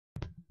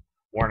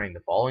Warning: the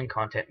following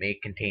content may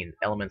contain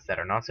elements that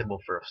are not suitable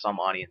for some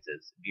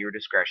audiences. Viewer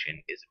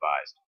discretion is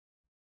advised.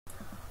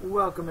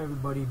 Welcome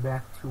everybody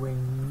back to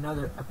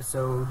another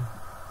episode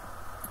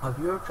of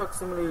Euro Truck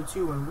Simulator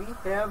 2, and we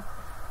have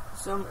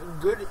some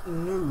good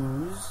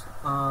news.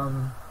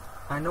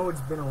 I know it's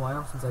been a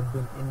while since I've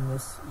been in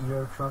this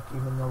Euro Truck,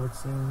 even though it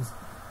seems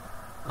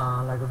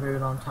like a very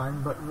long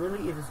time, but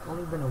really it has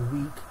only been a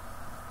week.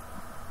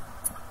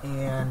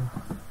 And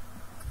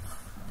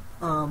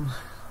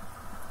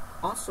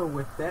also,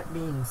 with that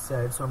being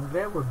said, so I'm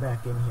glad we're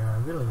back in here, I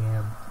really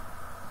am.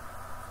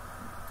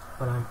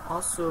 But I'm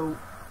also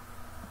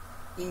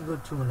eager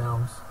to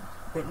announce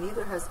that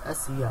neither has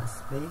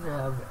SES. They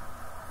have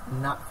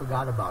not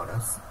forgot about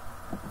us.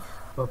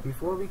 But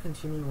before we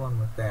continue on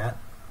with that,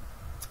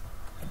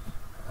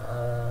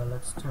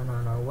 let's turn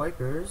on our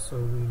wipers so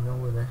we know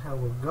where the hell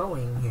we're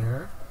going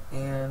here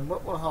and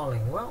what we're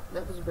hauling. Well,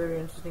 that was a very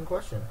interesting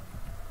question.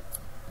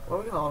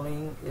 What we're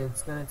hauling,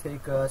 it's going to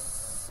take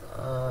us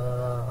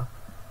a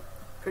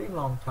pretty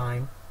long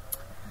time.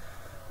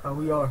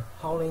 We are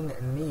hauling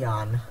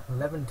neon,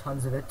 11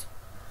 tons of it,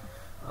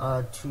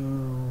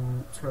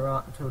 to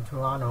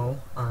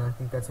Toronto. I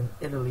think that's in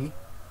Italy,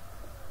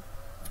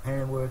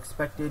 and we're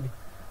expected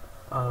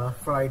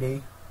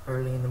Friday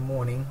early in the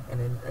morning. And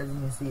then, as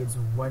you can see, it's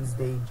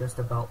Wednesday, just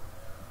about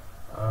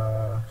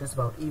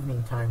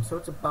evening time. So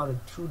it's about a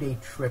 2-day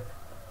trip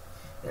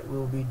that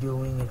we'll be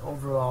doing, and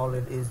overall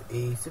it is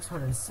a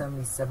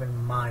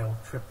 677-mile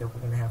trip that we're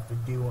going to have to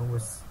do, and we're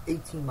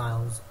 18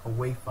 miles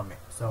away from it.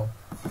 So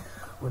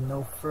with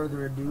no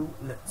further ado,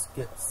 let's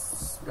get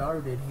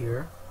started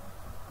here.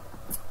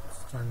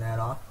 Let's turn that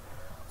off.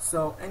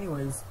 So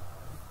anyways,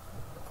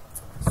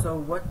 so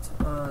what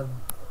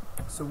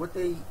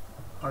they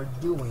are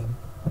doing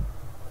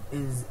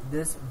is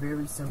this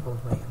very simple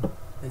thing,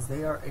 is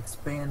they are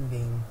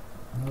expanding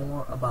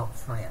more about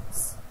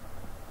France.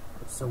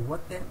 So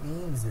what that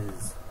means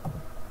is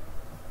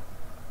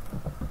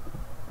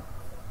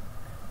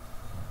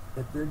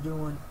that they're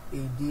doing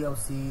a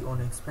DLC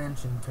on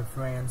expansion to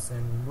France,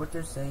 and what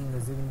they're saying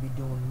is they're going to be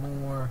doing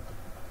more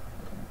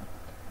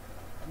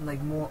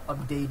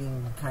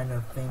updating kind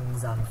of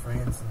things on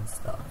France and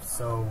stuff.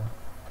 So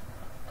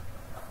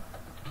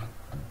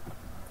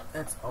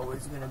that's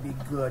always going to be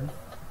good.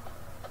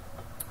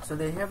 So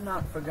they have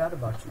not forgot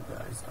about you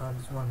guys. I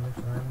just want to make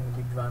sure I'm going to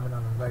be driving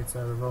on the right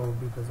side of the road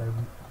because I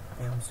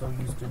am so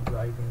used to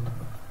driving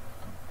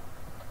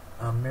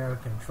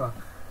American truck.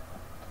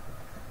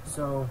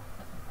 So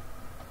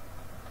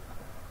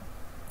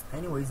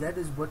anyways, that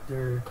is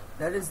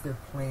their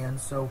plan.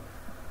 So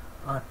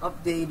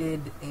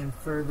updated and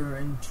further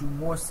into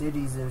more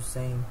cities, they're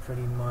saying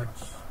pretty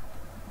much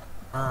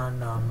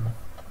on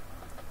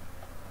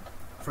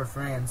for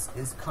France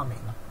is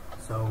coming.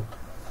 So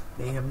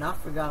they have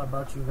not forgot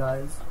about you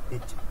guys.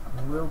 It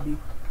will be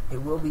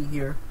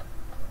here.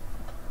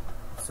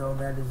 So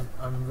that is,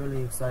 I'm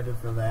really excited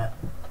for that.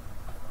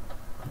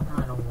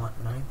 I don't want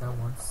 9th, I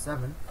want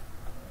 7th.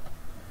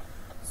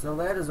 So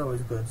that is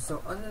always good.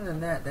 So other than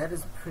that, that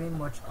is pretty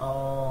much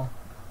all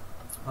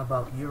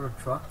about Euro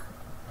Truck.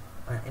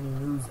 Any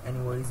news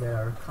anyways that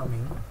are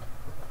coming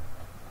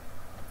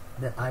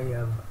that I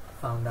have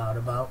found out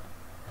about.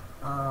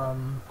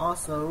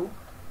 Also,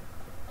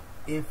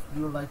 if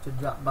you would like to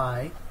drop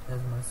by,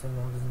 as my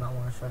signal does not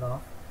want to shut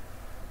off,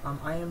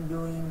 I am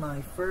doing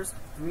my first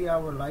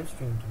 3-hour live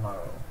stream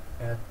tomorrow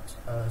at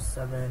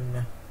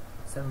 7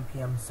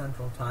 p.m.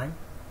 Central Time.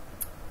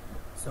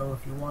 So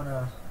if you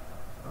wanna,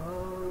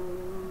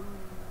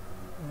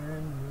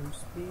 and you're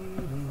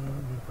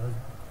speeding because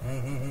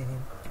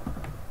and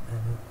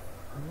it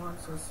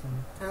wants us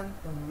in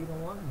 10th, and we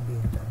don't want to be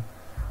in 10th.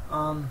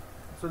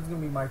 So it's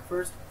gonna be my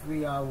first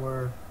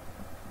 3-hour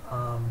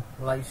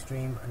live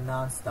stream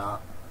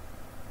non-stop.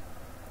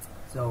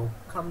 So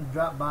come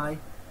drop by.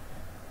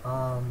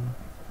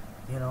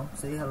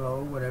 Say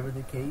hello, whatever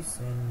the case,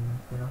 and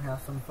have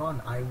some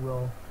fun. I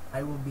will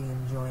be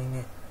enjoying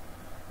it.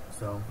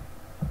 So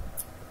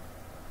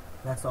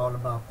that's all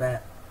about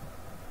that.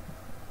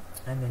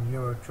 And then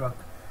Euro Truck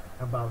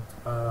about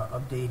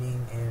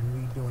updating and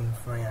redoing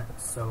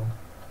France. So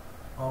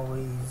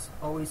always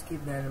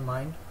keep that in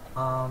mind.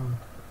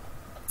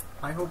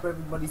 I hope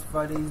everybody's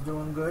Friday is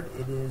doing good.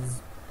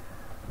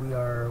 We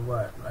are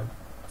what, like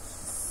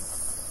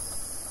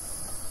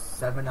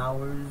 7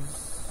 hours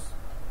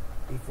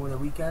before the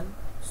weekend,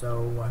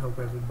 so I hope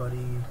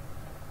everybody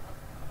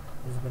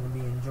is going to be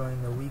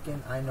enjoying the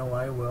weekend. I know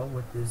I will,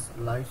 with this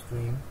live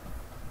stream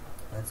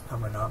that's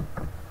coming up.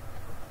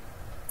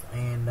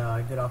 And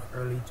I get off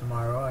early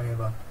tomorrow. I have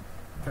a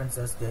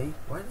Princess Day.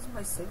 Why does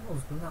my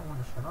signals do not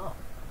want to shut off?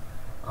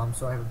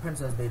 So I have a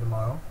Princess Day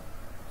tomorrow,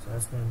 so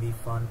that's going to be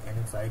fun and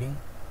exciting.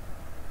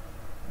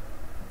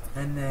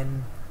 And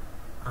then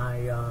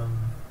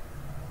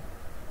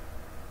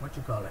what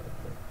you call it?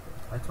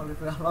 I totally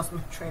forgot. I lost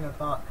my train of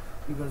thought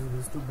because of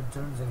the stupid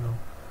turn signal.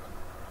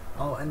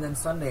 Oh, and then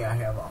Sunday I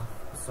have off,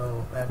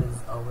 so that is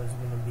always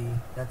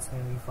that's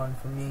gonna be fun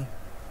for me.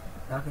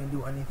 Not gonna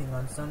do anything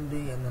on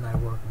Sunday, and then I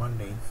work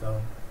Monday.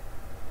 So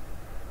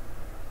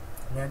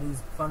that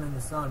is fun in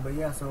the sun. But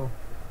yeah, so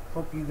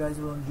hope you guys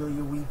will enjoy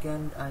your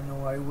weekend. I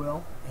know I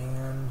will,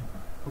 and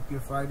hope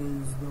your Friday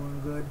is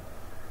doing good.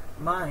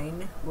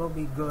 Mine will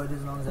be good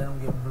as long as I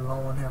don't get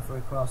blown halfway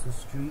across the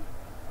street.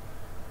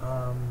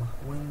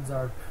 Winds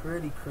are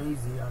pretty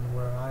crazy on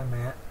where I'm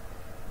at.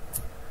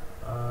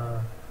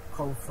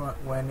 Cold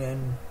front went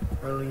in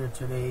earlier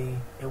today.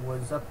 It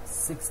was up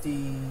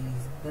 60,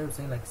 they were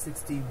saying like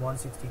 61,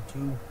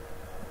 62.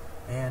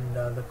 And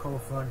the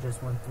cold front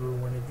just went through.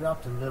 When it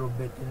dropped a little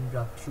bit, didn't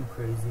drop too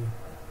crazy.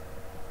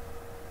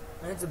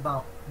 And it's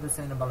about, they're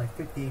saying about like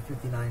 58,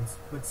 59,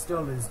 but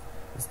still it's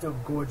still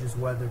gorgeous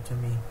weather to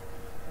me.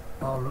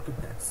 Oh, look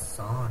at that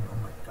sun. Oh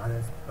my god,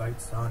 that's bright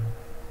sun.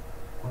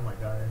 Oh my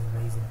god, that's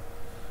amazing.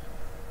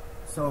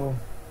 So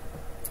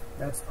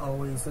that's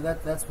always, so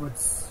that's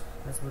what's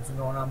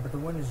going on. But the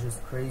wind is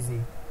just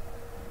crazy.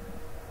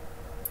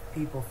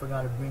 People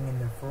forgot to bring in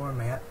their floor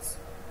mats.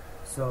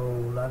 So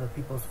a lot of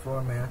people's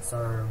floor mats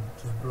are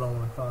just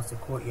blowing across the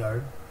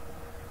courtyard.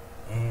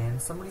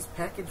 And somebody's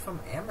package from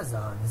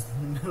Amazon is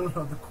in the middle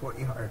of the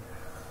courtyard.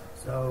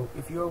 So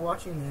if you're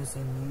watching this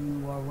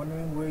and you are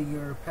wondering where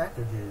your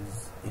package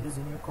is, it is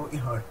in your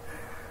courtyard.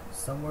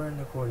 Somewhere in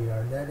the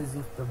courtyard. That is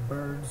if the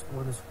birds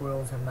or the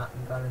squirrels have not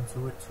gotten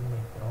to it to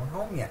make their own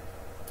home yet.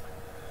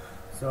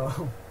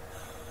 So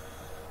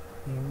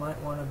you might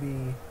want to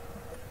be,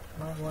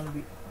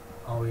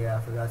 oh yeah,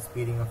 I forgot,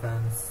 speeding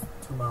offense,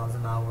 2 miles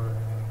an hour, they're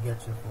going to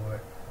get you for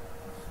it.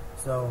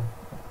 So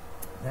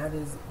that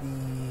is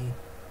the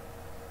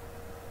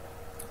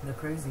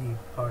crazy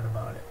part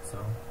about it.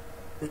 So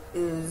it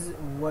is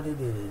what it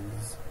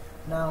is.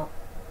 Now,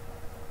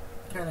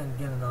 kind of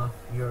getting off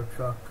your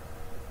truck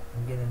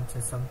and get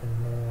into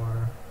something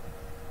more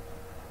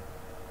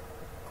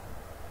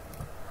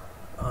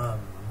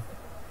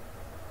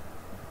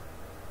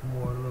a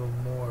little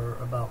more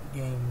about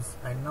games.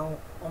 I know,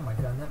 oh my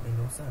god, that made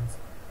no sense.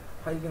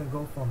 How you gonna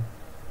go from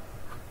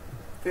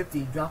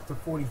 50 drop to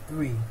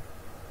 43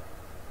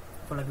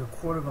 for like a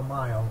quarter of a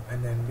mile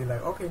and then be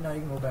like, okay, now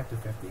you can go back to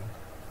 50?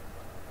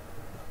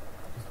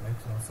 Just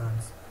makes no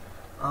sense.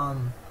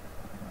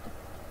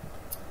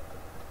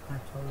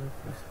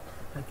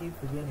 I keep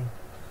forgetting.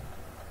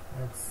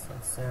 That's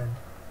sad.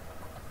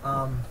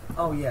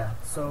 Oh yeah,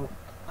 so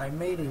I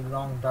made a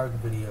long dark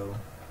video,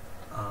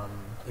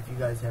 if you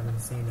guys haven't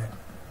seen it,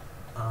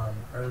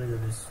 earlier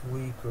this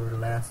week or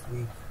last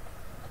week,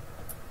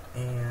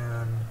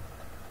 and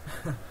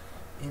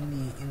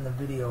in the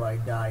video I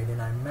died, and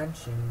I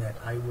mentioned that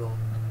I will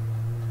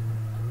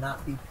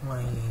not be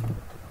playing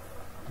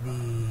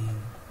the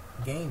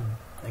game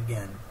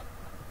again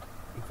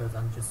because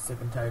I'm just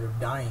sick and tired of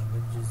dying.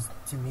 It just,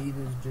 to me,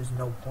 there's just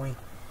no point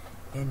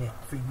in it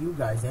for you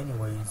guys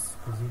anyways,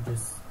 because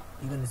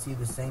you're gonna see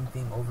the same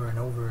thing over and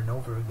over and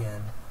over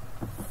again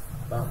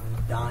about me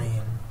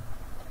dying,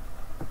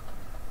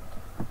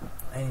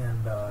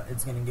 and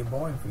it's gonna get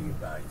boring for you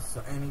guys.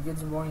 So, and it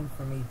gets boring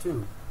for me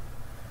too.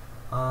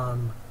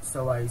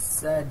 So I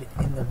said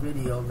in the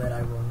video that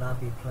I will not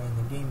be playing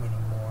the game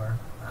anymore.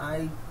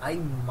 I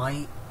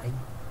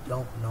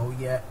don't know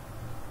yet.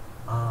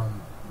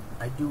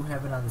 I do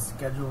have it on the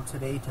schedule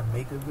today to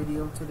make a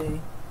video today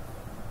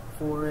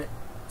for it.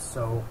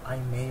 So I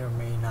may or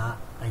may not.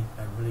 I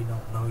really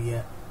don't know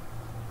yet.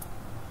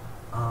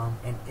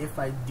 And if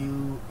I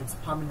do, it's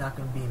probably not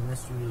going to be in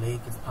Mystery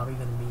Lake. It's probably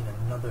going to be in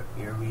another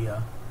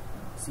area.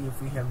 See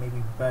if we have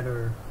maybe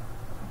better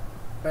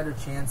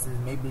chances.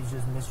 Maybe it's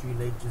just Mystery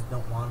Lake just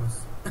don't want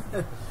us.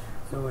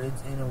 So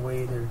it's, in a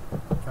way, they're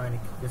trying to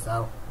kick us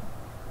out.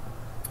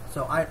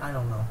 So I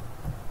don't know.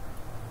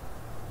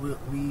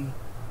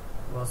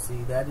 We'll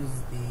see. That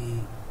is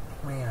the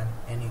plan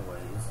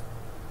anyways.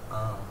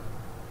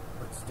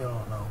 But still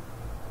don't know.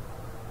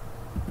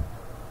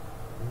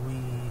 We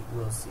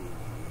will see.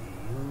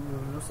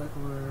 Ooh, looks like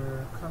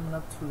we're coming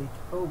up to a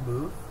tow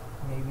booth,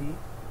 maybe.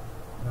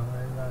 No,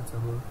 it's not a tow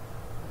booth.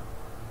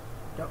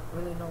 Don't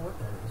really know what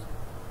that is.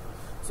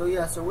 So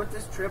yeah, so with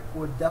this trip,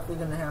 we're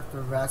definitely gonna have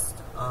to rest.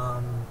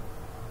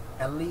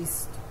 At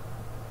least,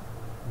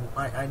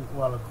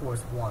 well, of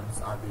course, once,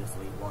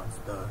 obviously, once.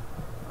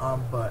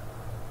 But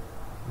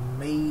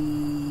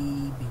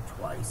maybe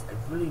twice. I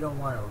really don't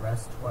want to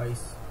rest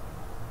twice.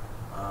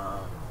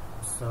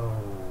 So,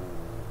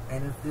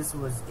 and if this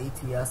was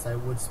ATS, I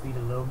would speed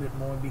a little bit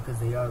more because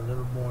they are a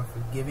little more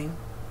forgiving.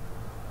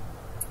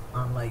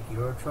 Unlike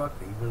your truck,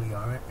 they really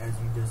aren't, as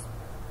you just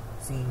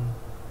seen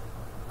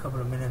a couple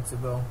of minutes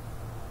ago.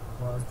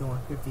 Well, I was doing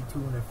 52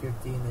 and a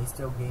 50, and they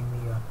still gave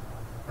me a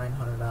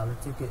 $900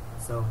 ticket.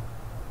 So,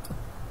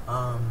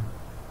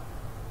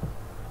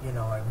 you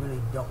know, I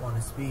really don't want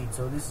to speed.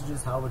 So this is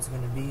just how it's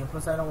going to be. And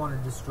plus, I don't want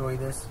to destroy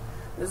this.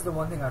 This is the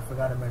one thing I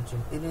forgot to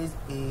mention. It is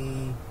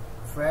a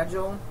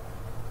fragile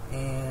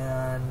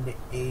and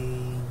a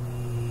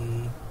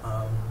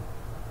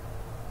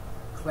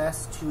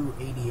class 2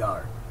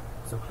 ADR.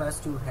 So class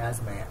 2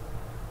 hazmat.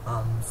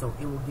 So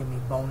it will give me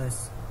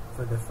bonus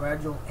for the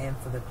fragile and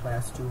for the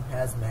class 2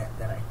 hazmat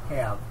that I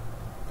have,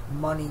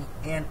 money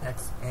and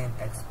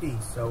XP.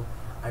 So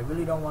I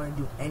really don't want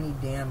to do any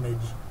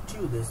damage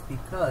to this,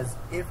 because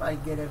if I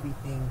get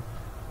everything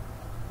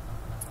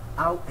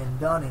out and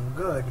done and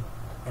good,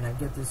 and I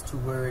get this to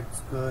where it's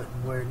good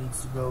and where it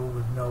needs to go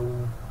with no,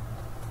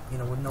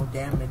 with no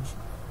damage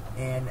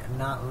and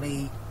not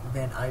late,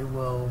 then I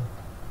will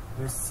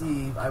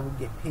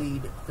get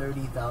paid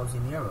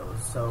 30,000 euros.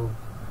 So,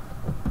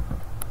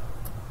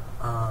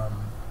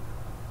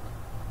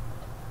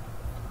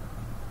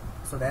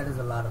 so that is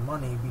a lot of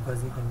money,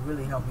 because it can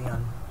really help me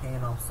on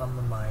paying off some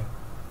of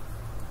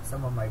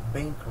my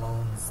bank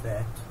loans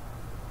that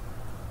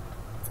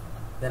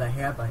I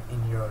have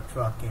in Euro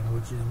Trucking,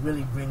 which is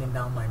really bringing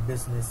down my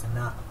business and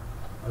not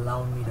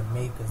allowing me to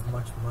make as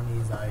much money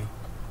as I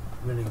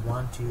really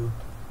want to.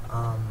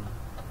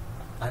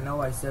 I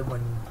know I said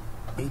when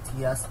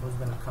ATS was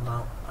going to come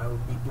out, I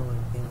would be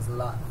doing things a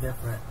lot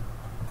different,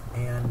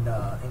 and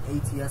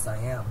in ATS I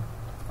am.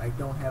 I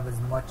don't have as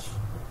much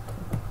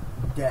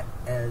debt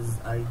as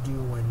I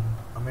do in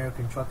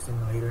American Truck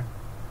Simulator,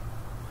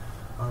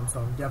 so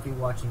I'm definitely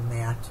watching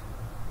that.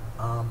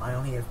 I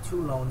only have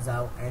 2 loans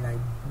out, and I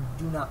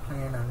do not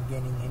plan on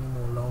getting any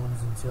more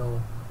loans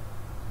until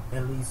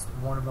at least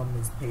one of them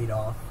is paid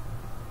off.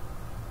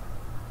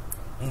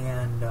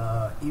 And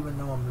even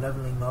though I'm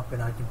leveling up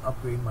and I can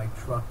upgrade my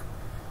truck,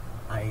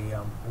 I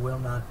will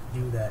not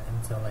do that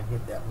until I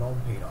get that loan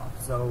paid off.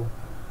 So,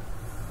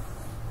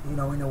 in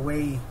a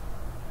way,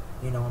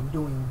 I'm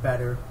doing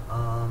better.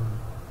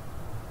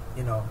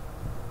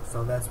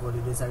 So that's what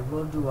it is. I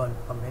will do an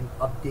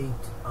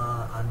update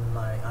on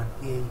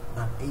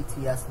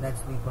ATS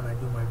next week when I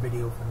do my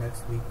video for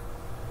next week.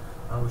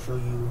 I will show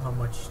you how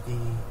much the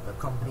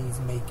company is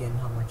making,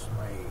 how much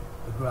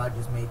the garage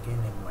is making,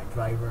 and my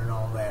driver and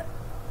all that.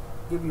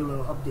 Give you a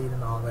little update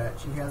and all that.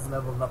 She has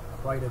leveled up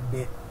quite a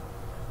bit.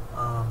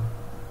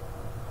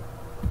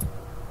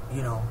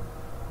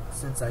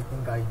 Since I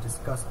think I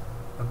discussed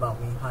about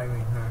me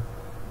hiring her.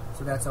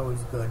 So that's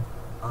always good.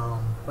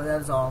 But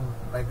that's all.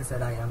 Like I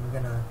said,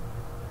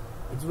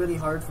 it's really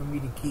hard for me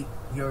to keep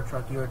Euro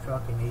Truck,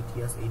 and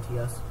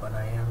ATS, but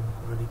I am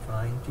really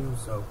trying to.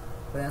 So,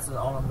 but that's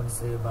all I'm going to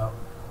say about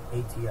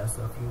ATS.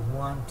 So if you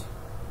want,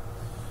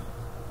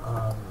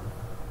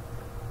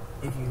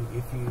 if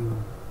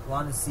you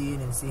want to see it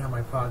and see how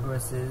my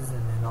progress is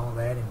and all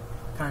that, and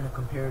kind of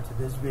compare it to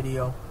this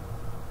video,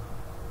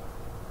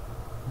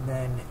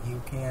 then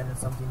you can. And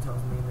something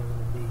tells me they're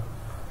going to be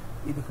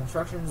either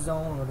construction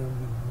zone or they'll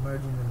be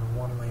merging into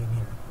one lane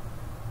here.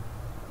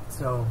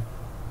 So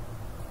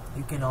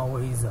you can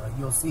always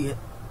you'll see it.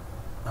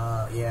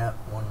 Yeah,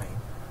 one lane.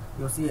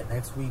 You'll see it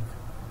next week.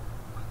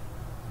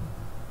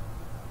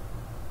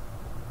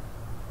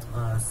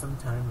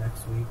 Sometime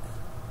next week.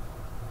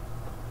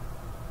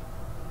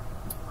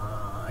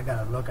 I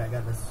gotta look. And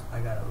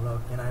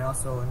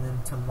then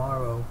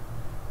tomorrow,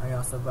 I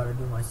also gotta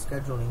do my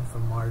scheduling for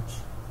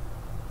March.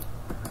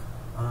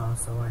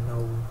 So I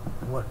know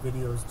what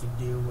videos to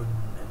do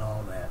and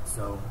all that.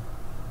 So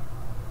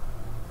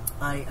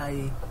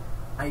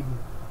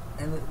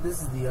and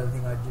this is the other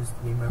thing I just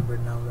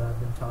remembered now that I've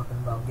been talking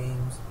about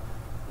games,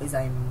 is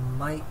I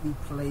might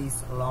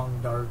replace Long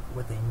Dark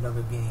with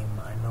another game.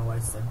 I know I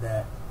said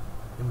that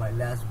in my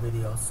last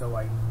video, so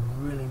I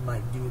really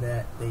might do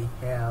that. They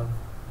have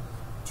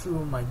 2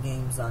 of my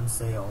games on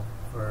sale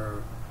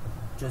for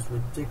just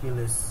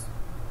ridiculous.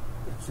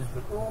 It's just,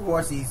 ooh,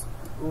 horsies.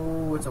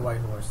 Ooh, it's a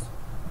white horse.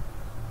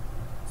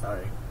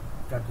 Sorry,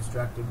 got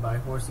distracted by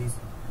horsies.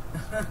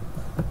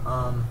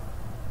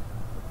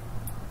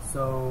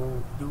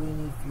 So, do we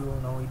need fuel?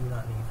 No, we do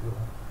not need fuel.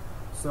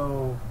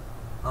 So,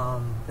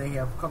 they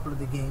have a couple of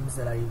the games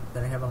that I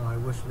have on my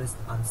wish list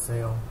on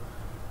sale,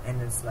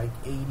 and it's like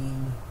 80.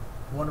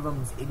 One of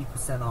them is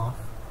 80% off.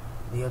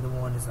 The other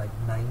one is like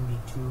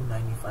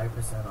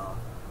 95% off.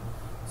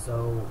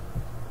 So,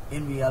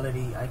 in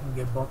reality, I can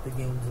get both the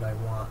games that I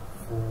want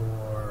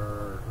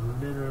for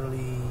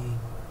literally,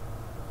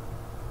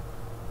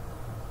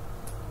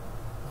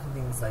 I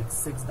think it's like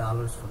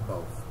 $6 for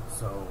both.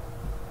 So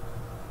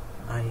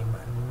I'm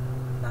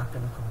not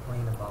going to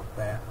complain about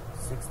that.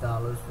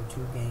 $6 for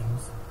 2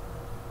 games,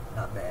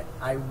 not bad.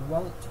 I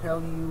won't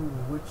tell you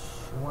which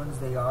ones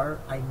they are.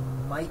 I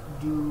might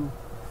do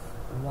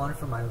one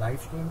for my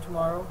live stream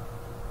tomorrow.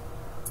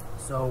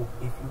 So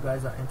if you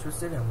guys are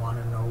interested and want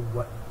to know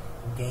what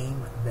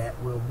game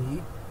that will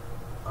be,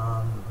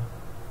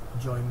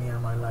 join me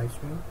on my live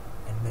stream,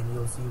 and then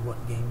you'll see what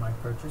game I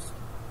purchased.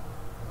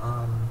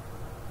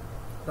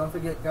 Don't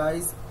forget,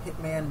 guys,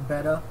 Hitman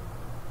beta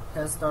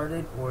has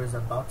started or is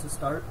about to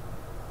start,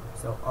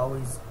 so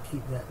always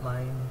keep that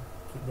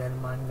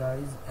in mind,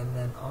 guys. And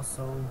then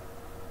also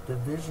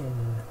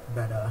Division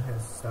beta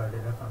has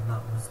started, if I'm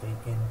not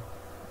mistaken.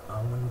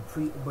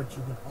 But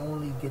you can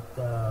only get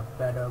the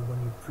beta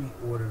when you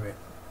pre-order it.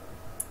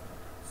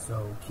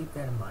 So keep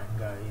that in mind,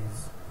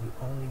 guys. You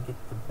only get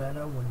the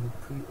beta when you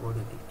pre-order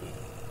the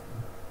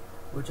game,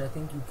 which I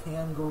think you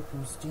can go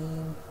through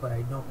Steam, but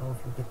I don't know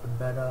if you get the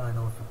beta. I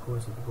know, of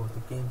course, if you go to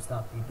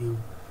GameStop, you do.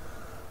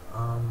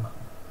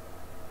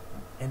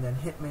 And then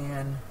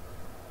Hitman,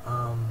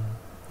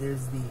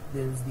 there's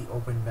the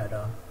open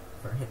beta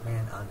for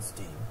Hitman on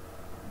Steam.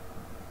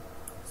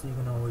 so you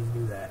can always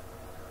do that.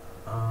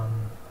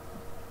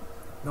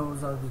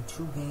 Those are the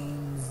two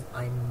games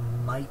I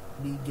might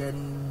be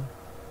getting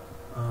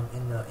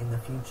in the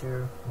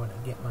future when I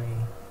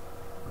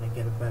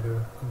get a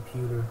better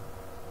computer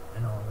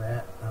and all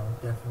that. That'll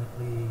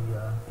definitely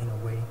in a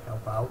way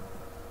help out.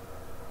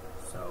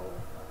 So,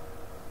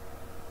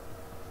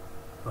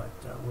 but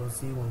we'll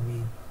see when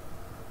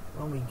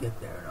we get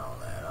there and all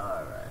that.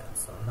 All right.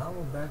 So now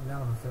we're back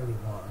down to 31.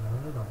 I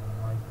really don't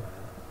like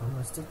that. I'm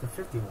gonna stick to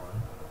 51.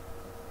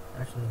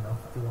 Actually, no,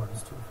 51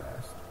 is too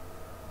fast.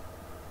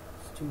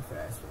 It's too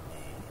fast for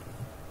me.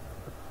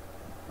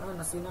 Oh,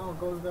 now see, now it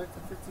goes back to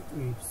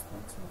 53. It just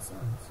makes no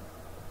sense.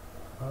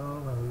 Oh,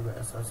 well, we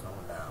better start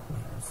slowing down,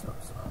 man.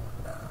 Start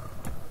slowing down.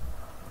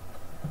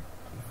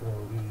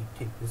 Before we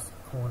take this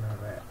corner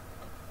at,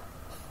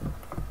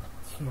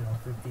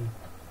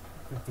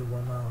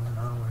 51 miles an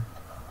hour.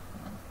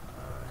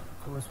 Alright,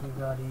 of course we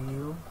got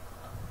you.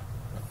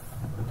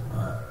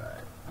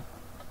 Alright.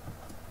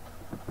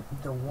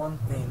 The one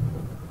thing...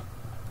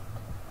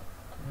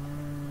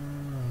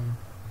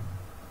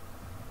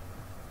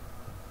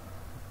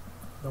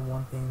 the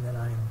one thing that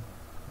I'm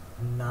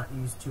not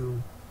used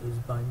to is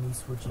by me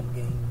switching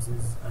games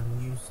is I'm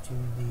used to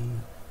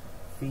the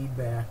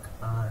feedback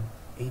on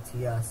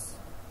ATS,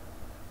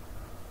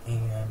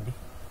 and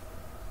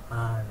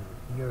on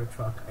Euro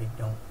Truck I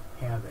don't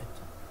have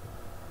it.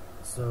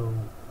 So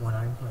when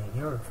I'm playing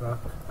Euro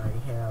Truck, I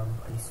have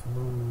a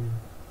smooth,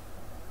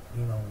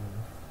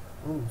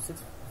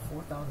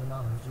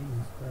 $4,000,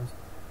 Jesus Christ.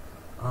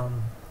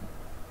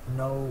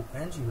 No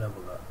energy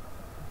level up.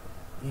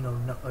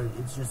 No,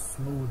 it's just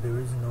smooth. There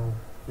is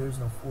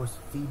no forced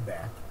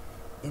feedback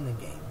in the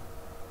game.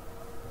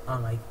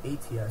 Unlike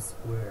ATS,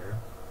 where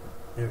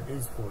there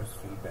is forced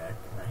feedback,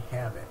 and I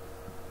have it,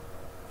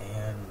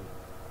 and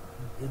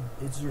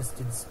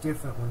it's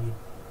different when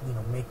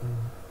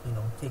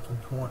taking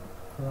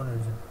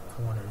corners.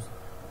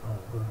 Oh,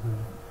 good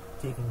grief,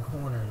 taking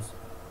corners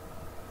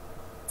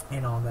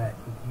and all that.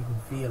 You can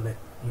feel it,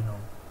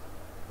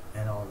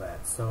 and all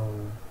that.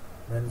 So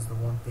that is the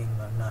one thing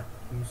I'm not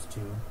used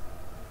to.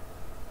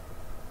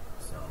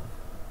 So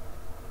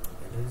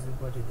it is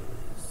what it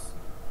is.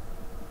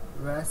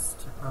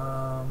 Rest,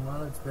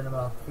 well, it's been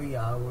about 3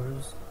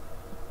 hours.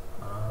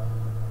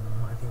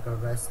 I think our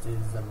rest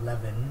is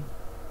 11.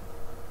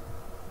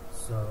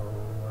 So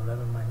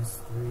 11 minus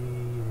 3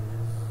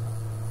 is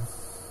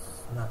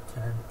not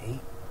 10,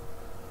 8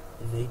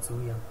 is 8, so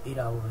we have 8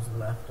 hours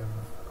left of,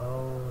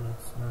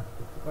 let's not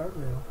hit the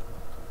guardrail.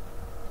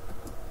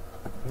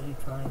 Really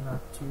trying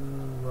not to,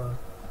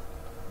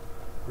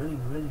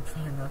 really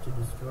trying not to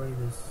destroy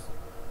this.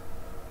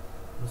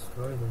 I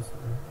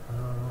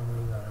don't know,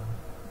 we got him.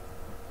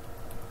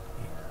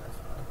 Yeah, that's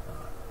what I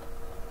thought.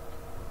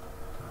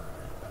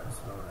 Alright, gotta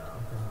slow down,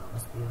 because now the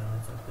speed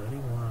limit's at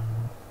 31.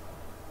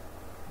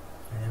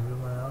 And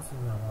everyone else is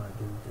gonna want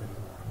to do 31.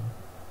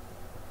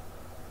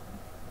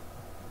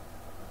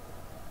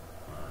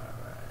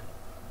 Alright.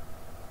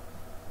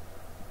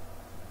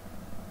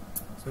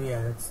 So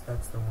yeah,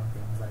 that's the one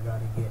thing is I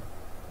gotta get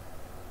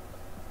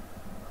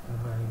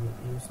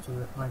used to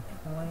it. My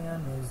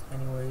plan is,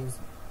 anyways,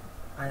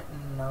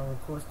 now of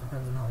course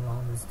depends on how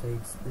long this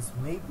takes. This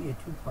may be a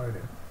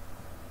two-parter.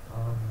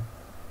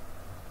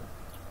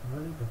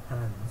 Really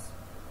depends.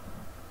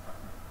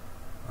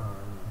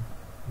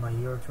 My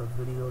Euro Truck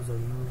videos are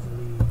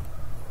usually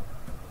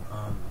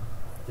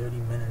 30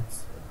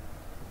 minutes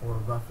or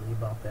roughly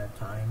about that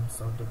time,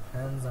 so it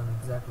depends on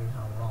exactly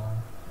how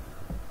long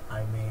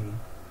I may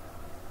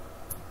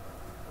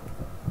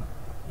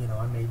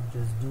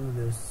just do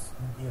this,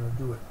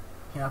 do it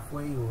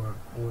halfway or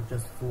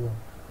just full.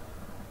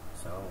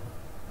 So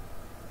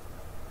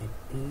it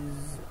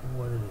is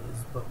what it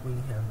is, but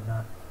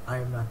I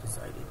have not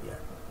decided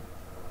yet.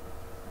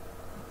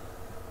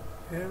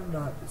 I have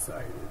not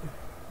decided.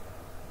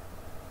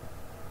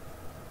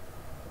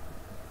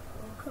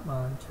 Oh, come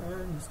on,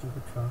 turn, you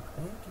stupid truck.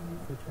 Thank you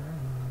for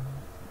turning.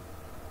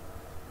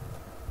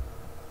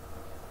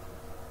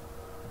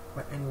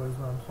 But anyways,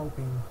 what I'm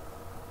hoping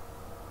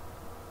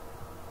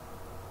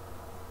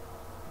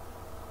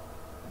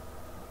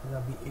is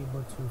I'll be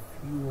able to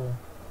fuel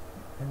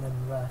and then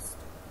rest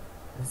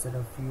instead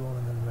of fuel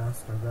and then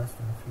rest, or rest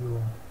and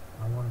fuel.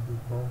 I want to do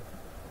both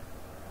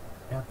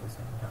at the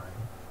same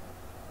time.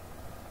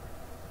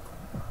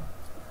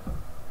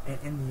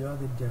 And the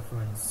other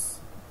difference,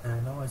 and I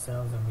know I said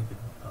I was going to make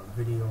a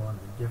video on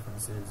the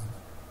differences,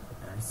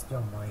 and I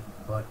still might,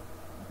 but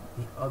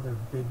the other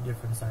big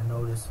difference I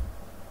noticed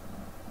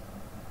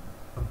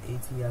from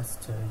ATS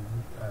to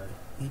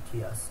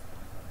ETS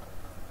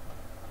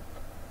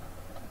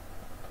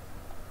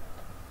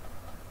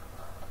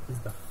is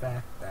the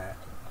fact that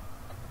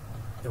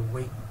the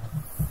weight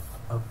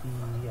of the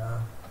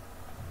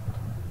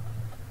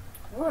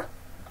what?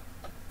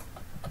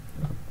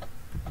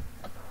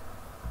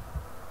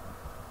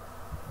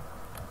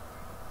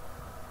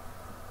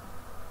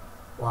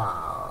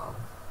 Wow.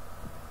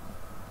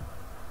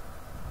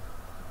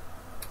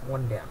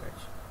 1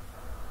 damage.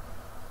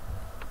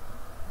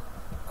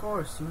 Of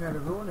course, you had to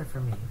ruin it for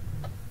me.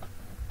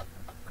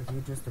 because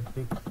you're just a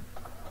big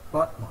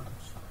butt munch.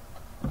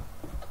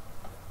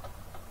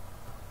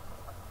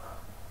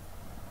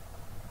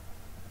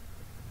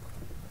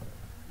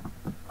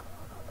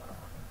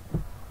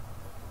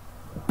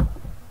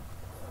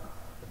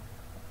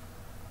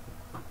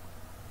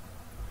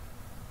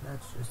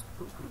 That's just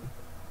poopy.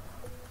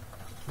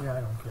 Yeah,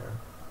 I don't care.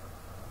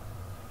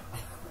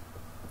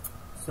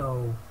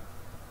 So,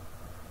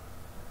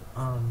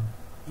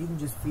 you can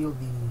just feel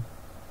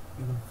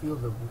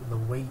the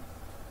weight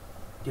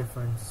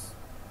difference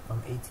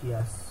from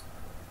ATS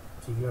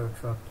to Euro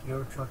truck.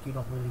 Euro truck, you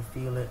don't really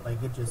feel it.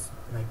 Like, it just,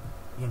 like,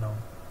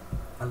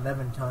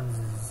 11 tons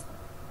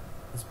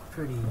is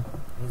pretty,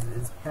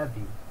 is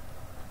heavy.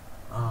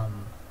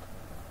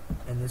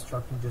 And this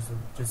truck can just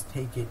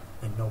take it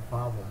and no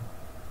problem.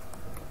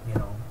 You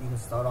can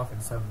start off in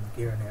 7th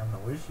gear and have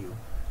no issue.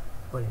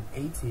 But in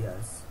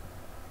ATS,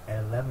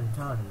 at 11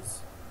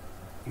 tons,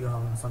 if you're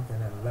hauling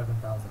something at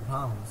 11,000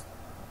 pounds,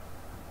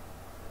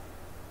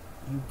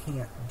 you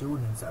can't do it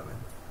in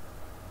 7th.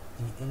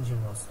 The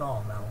engine will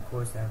stall. Now, of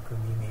course, that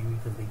could be maybe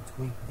because they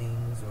tweak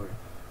things, or,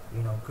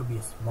 could be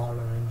a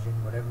smaller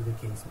engine, whatever the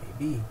case may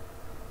be.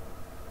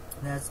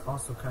 And that's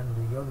also kind of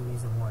the other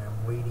reason why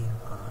I'm waiting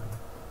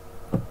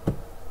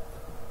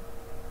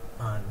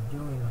on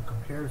doing a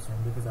comparison,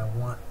 because I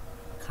want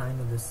kind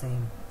of the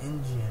same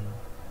engine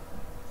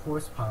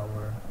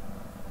horsepower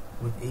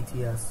with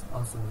ATS,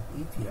 also with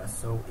ETS,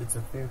 so it's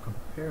a fair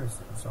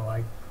comparison. So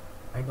I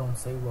don't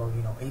say, well,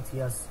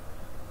 ATS,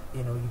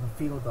 you can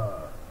feel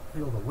the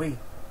weight,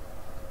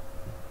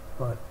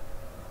 but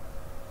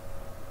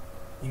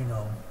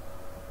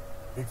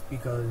it's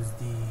because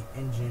the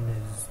engine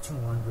is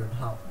 200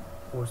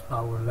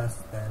 horsepower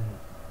less than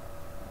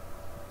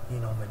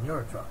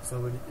Euro truck.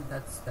 So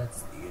that's the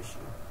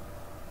issue.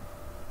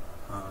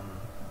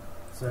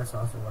 So that's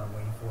also what I'm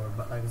waiting for.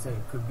 But like I said,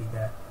 it could be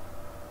that.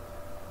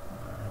 We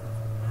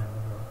have a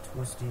little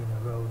twisty in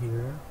the road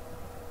here.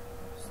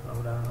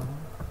 Slow down.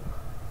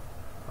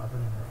 Pop it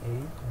in the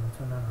 8 and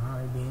turn on the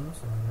high beam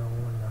so we know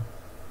when the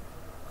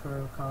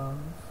curve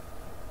comes.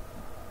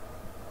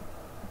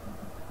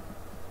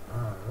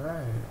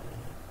 Alright.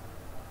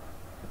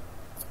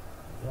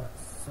 Yeah,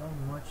 so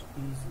much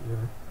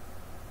easier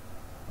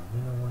when we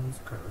know when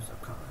these curves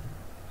are coming.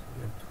 So we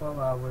have 12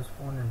 hours,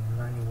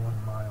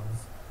 491 miles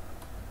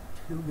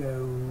to go.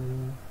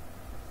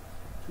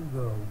 Boys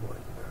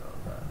and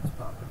girls. Let's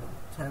pop it in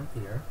 10th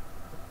here.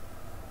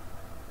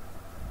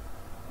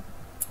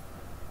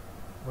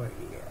 But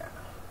yeah,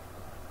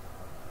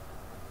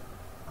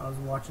 I was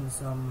watching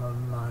some of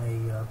my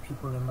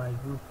people in my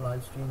group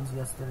live streams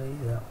yesterday.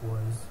 That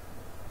was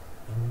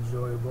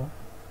enjoyable.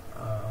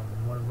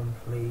 One of them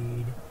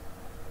played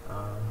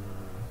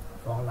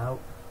Fallout,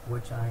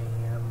 which I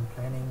am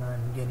planning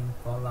on getting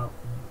Fallout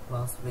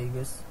Las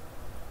Vegas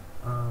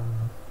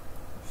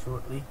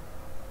shortly,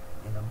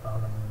 in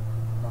about a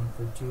month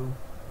or two,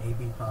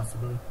 maybe,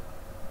 possibly.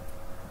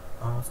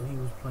 So he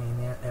was playing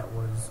that. That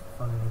was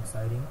fun and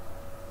exciting.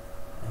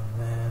 And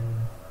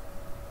then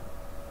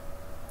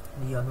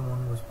the other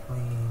one was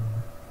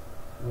playing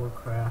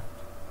Warcraft.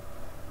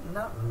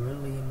 Not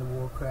really into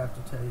Warcraft,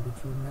 to tell you the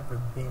truth. Never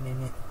been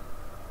in it.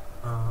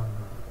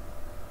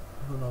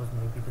 Who knows,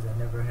 maybe because I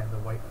never had the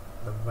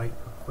right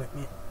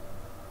equipment.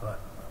 But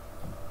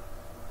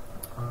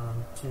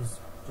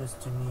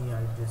just to me,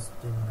 I just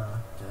did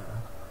not.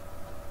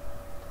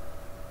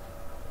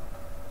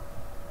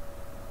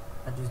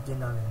 I just did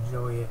not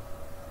enjoy it.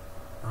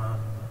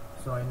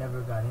 So I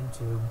never got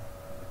into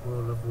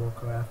World of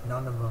Warcraft,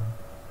 none of them.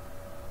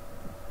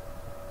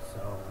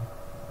 So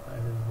that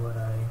is what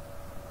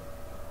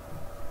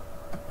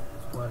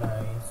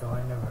so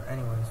I never got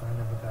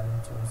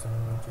into it. So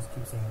you just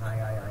keep saying I.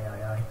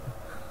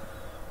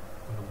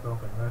 Like a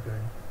broken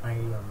record.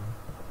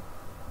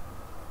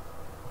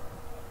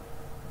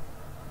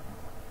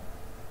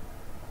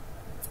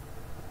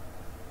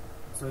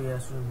 So yeah,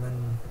 so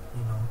then,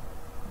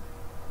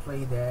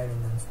 play that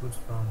and then switch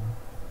from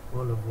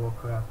World of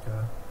Warcraft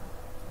to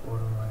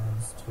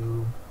Borderlands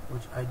 2,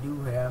 which I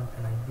do have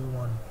and I do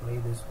want to play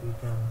this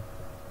weekend.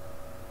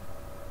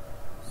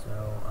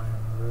 So I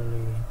am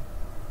really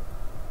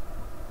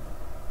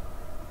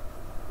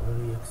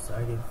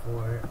excited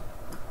for it.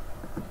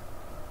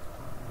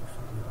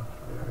 Actually, up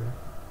there.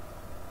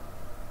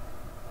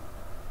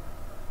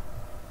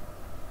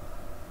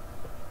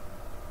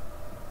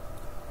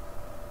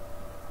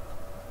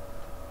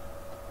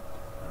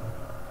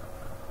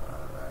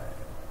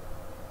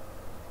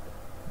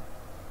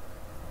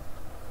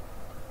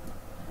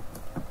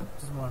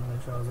 Just want to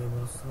make sure I was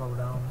able to slow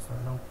down so I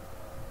don't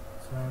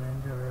slam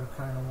into her. I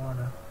kind of want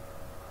to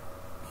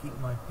keep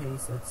my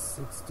pace at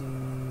 60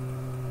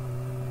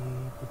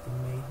 with the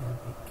Mayhem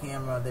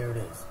camera. There it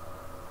is.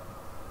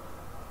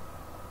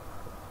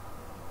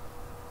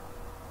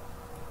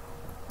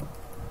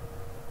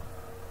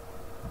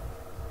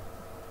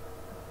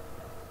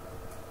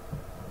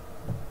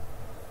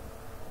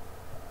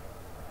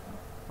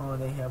 Oh,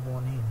 they have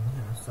one in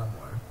here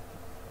somewhere.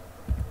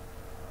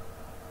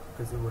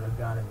 Because it would have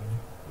gotten me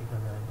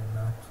because I did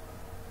not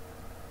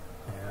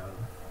have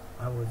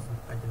I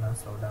did not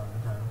slow down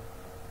in time.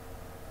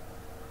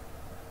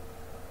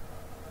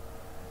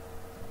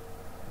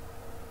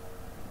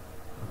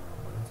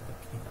 What is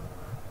that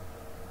camera?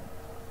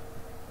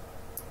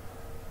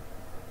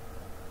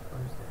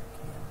 Where's that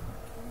camera?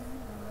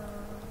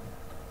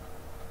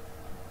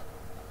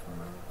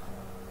 Come on.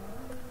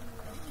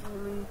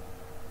 Really?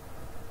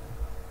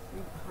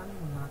 How do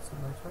you not see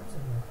my choice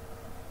in there?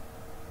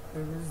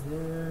 It was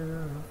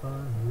there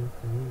upon your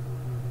face.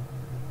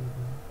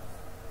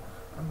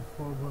 I'm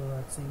horrible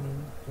at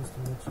singing, just to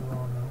let you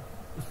all know.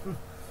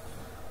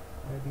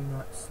 I do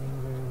not sing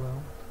very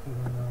well,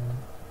 even though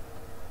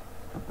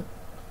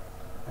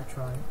I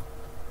try.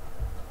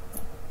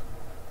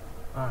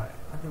 Alright,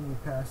 I think we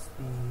passed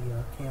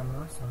the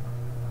camera, so now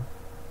we're gonna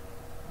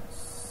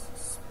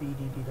speed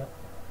it up.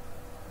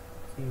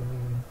 See if we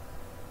can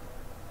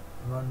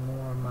run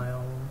more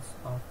miles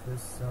off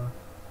this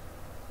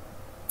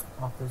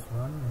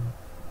run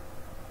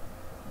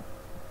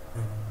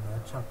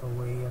and chop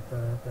away at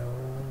the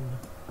old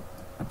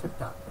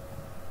TikTok.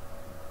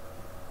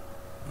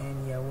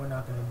 And yeah, we're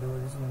not gonna do it.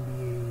 This is gonna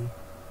be a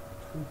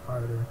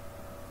two-parter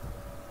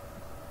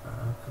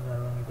because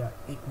I've only got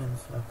 8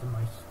 minutes left of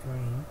my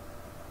stream.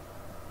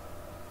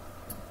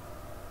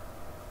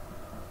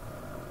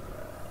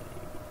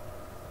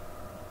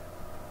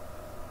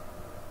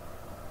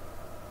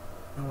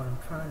 And what I'm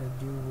trying to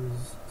do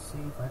is see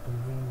if I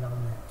can bring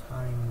down that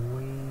time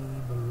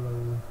way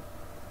below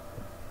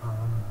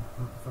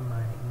for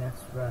my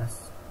next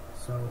rest,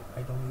 so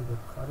I don't either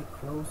cut it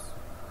close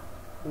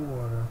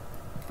or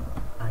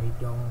I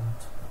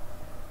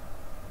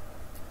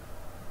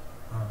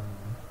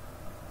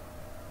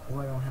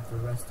don't have to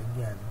rest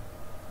again.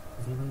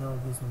 Because even though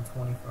it gives me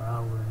 24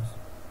 hours,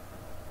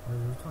 or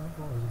is it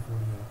 24 or is it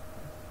 48? I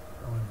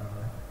don't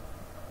remember.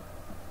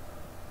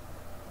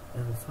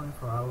 If it's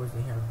 24 hours,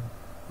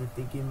 if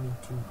they give me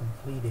to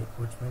complete it,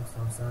 which makes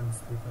no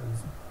sense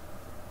because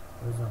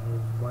it was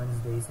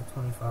Wednesday, so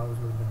 24 hours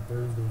would have been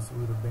Thursday, so it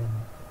would have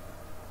been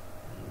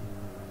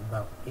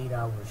about 8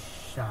 hours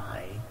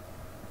shy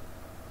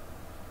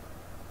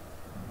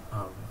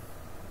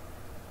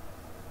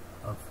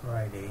of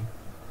Friday.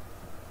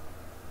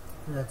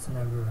 That's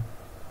never,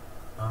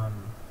 so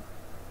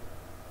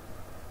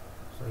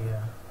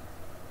yeah.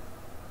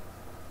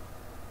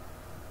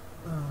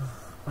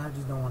 But I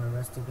just don't want to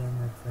rest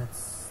again.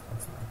 That's my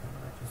thing. I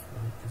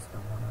really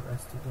don't want to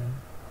rest again.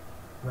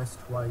 Rest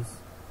twice.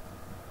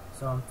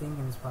 So I'm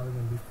thinking it's probably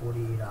going to be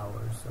 48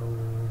 hours. So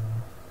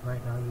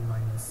right now you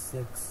minus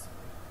 6,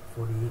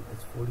 48,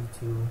 that's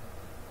 42.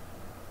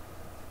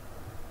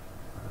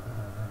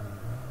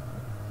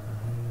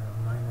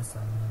 Minus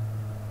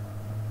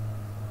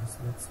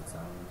that's 6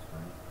 hours,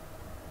 right?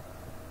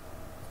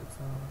 6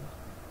 hours.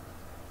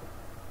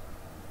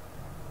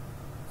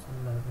 It's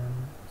 11,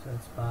 so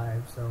it's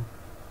 5. So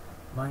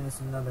minus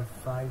another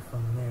 5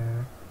 from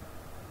there.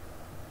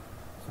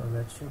 So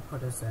that should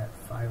put us at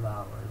 5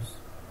 hours.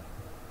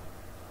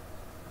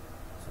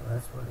 So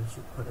that's what it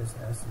should put us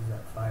as, is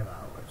at 5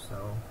 hours.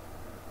 So,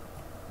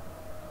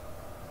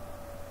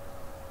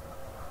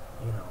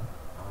 you know,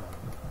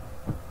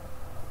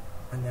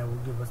 and that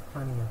will give us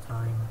plenty of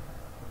time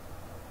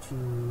to,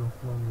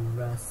 when we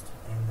rest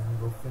and then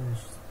go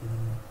finish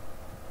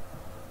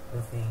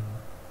the thing,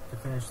 to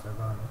finish the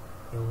run.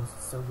 It will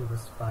still give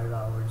us 5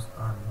 hours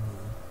on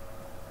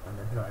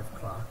the drive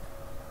clock.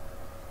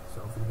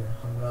 So if we get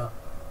hung up,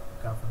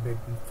 God forbid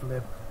we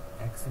flip,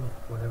 accident,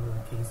 whatever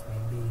the case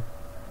may be,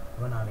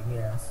 run out of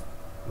gas,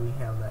 we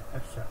have that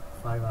extra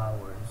 5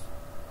 hours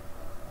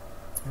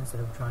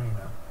instead of trying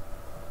to,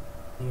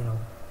 you know,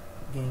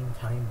 gain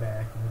time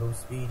back and go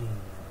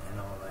speeding and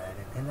all that.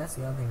 And that's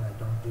the other thing I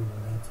don't do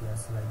in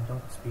ATS, is I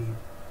don't speed.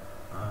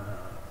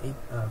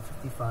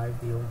 55,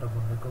 the old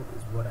double nickel,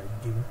 is what I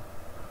do.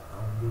 I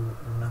don't do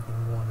nothing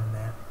more than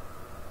that,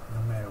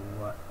 no matter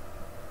what.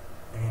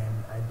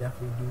 And I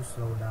definitely do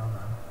slow down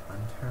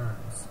on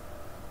turns.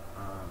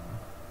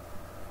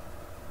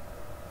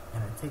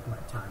 And I take my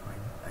time.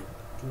 I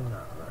do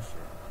not rush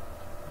it.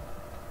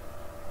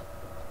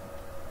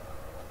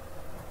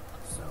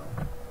 So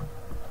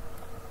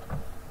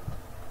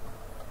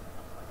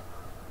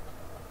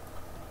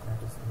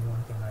that is the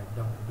one thing I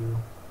don't do.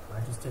 I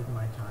just take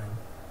my time.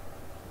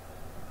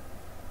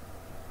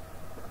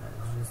 That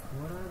is just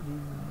what I do.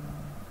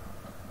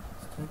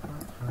 Just take my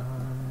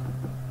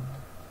time.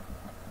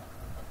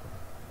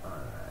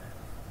 Alright.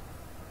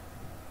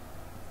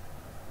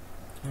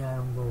 Yeah, I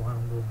don't go,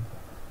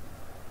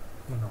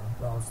 you know,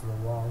 balls to the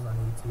walls on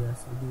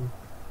ETS. I do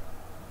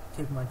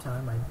take my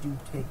time. I do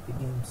take the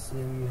game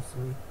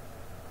seriously.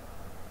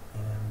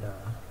 And,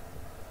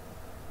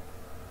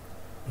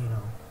 you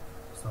know,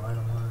 so I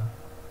don't want to,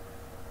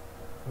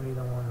 really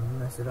don't want to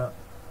mess it up.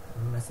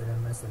 Mess it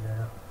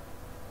up.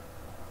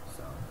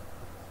 So,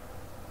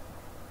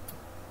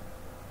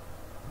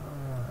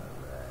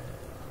 alright,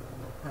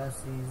 we'll pass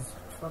these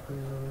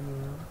truckers over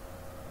here.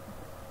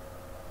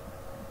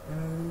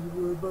 And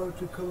we're about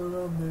to come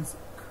around this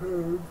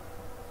curve.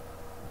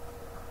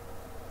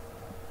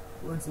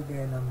 Once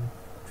again, I'm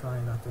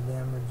trying not to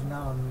damage.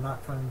 Now I'm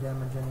not trying to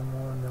damage any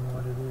more than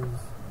what it is.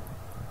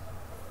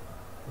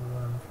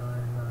 What I'm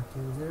trying not to.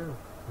 Is there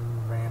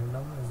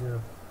random?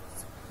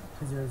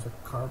 Is there a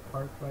car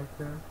park right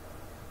there?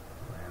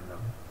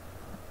 Random.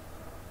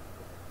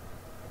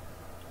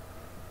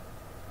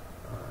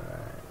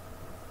 Alright.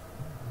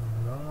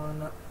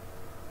 Going up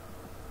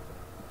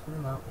to the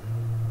mountain.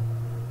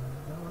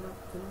 Going up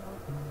to the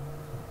mountain.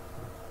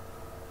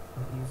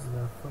 I'll use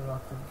the foot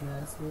off the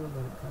gas here,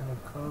 but it kind of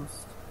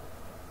coast.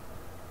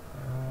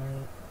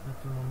 Alright. Let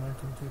the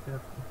momentum take it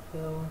up the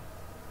hill.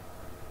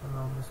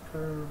 Along this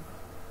curve.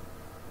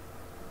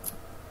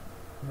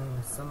 And then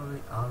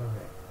accelerate out of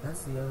it.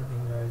 That's the other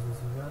thing, guys,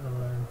 is you gotta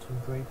learn to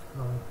brake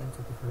going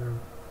into the curve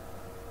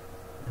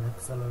and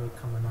accelerate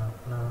coming out.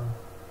 Now,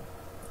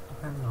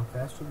 depending on how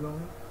fast you're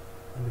going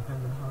and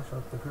depending on how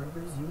sharp the curve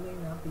is, you may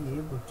not be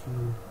able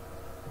to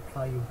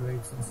apply your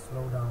brakes and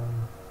slow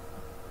down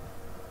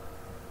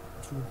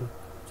to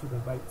the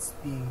right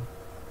speed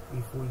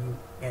before you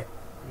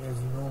as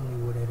you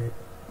normally would at it,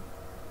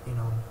 you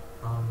know,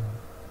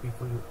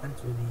 before you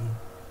enter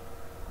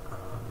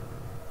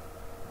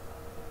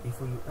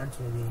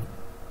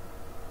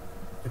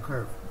the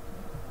curve.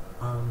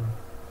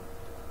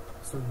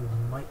 So you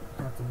might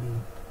have to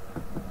be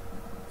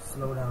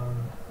slow down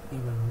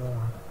even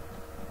more,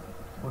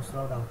 or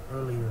slow down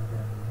earlier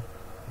than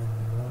you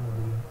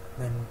normally,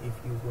 than if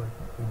you would,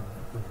 you know,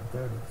 doing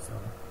 30. So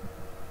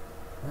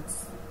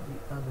that's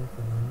the other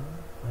thing.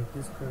 Like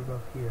this curve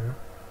up here,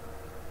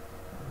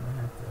 I'm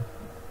gonna have to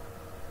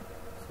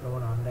slow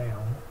it on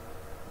down.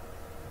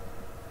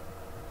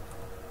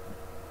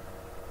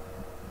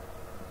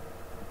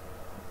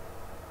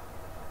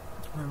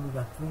 And we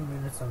got 3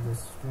 minutes of this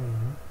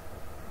stream.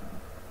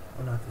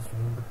 Well, not the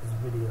stream, but this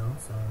video.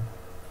 So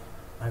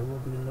I will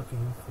be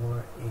looking for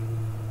a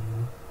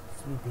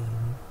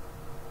sleeping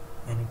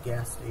and a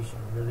gas station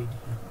really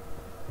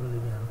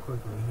damn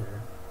quickly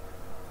here.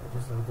 I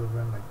just have to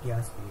run my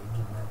gas gauge,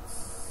 and that's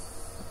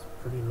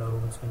pretty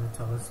low. It's going to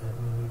tell us that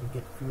we need to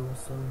get fuel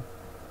soon.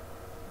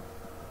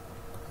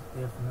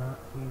 If not,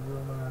 we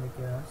will run out of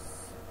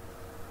gas.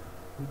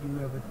 We do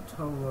have a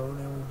tow road,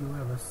 and we do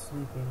have a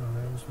sleeping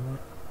arrangement.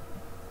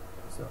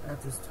 So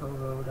at this tow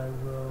road, I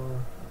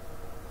will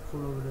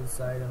pull over to the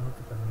side and look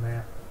at the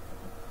map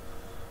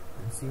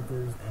and see if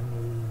there's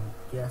any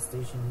gas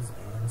stations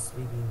and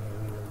sleeping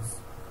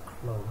areas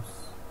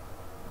close.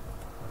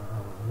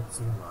 Let's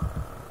see,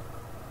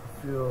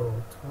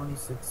 fuel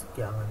 26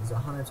 gallons,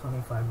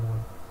 125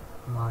 more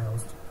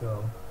miles to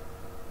go.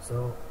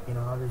 So, you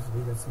know,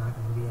 obviously that's not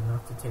going to be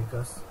enough to take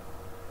us.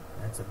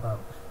 That's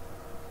about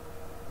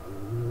a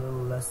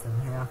little less than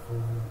half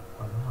of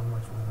how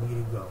much we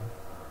need to go.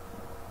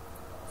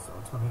 So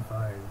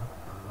 25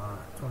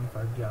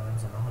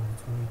 gallons and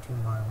 122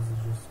 miles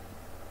is just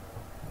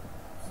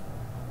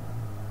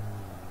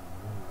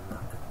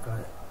not gonna cut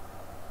it.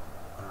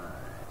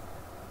 Alright.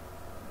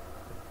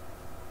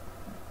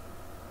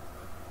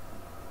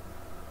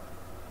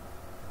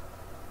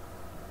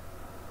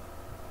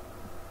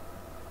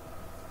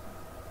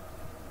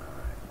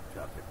 Alright,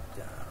 drop it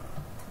down.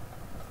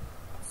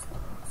 So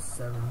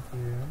 7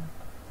 here.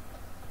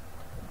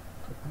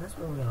 And that's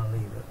where we're gonna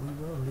leave it. We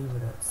will leave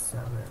it at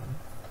 7.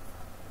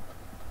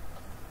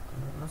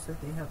 And it looks like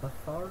they have the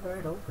far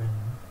right open.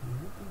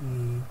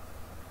 Yippee.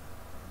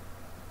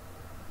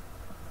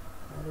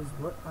 That is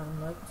what I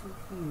like to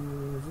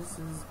hear. This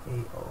is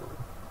AO.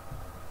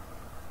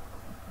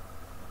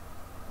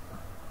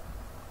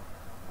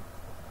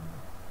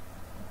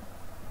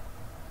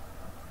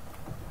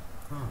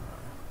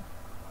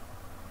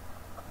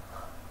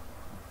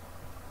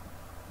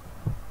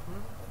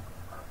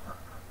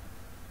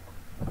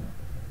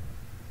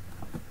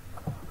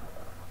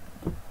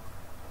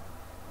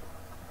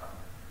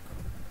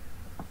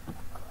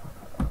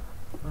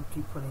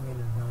 Keep putting it in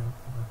 9,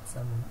 not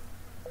 7.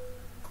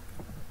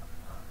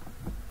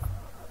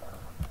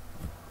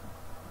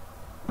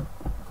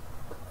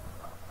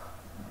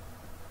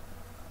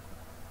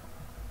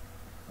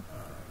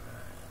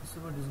 Alright, so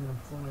we're just gonna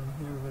pull in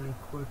here really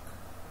quick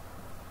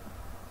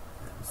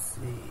and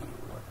see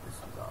what this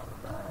is all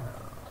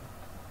about.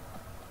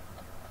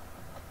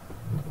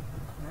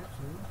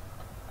 Actually,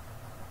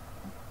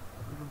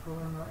 we can pull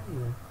in right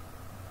here.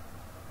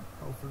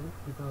 Hopefully,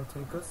 it'll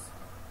take us.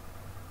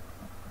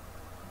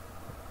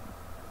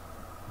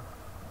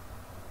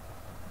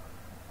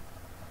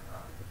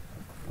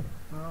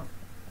 Well,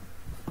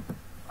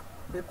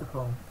 hit the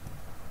pole.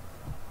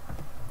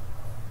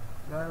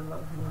 Gotta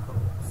love hitting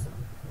poles.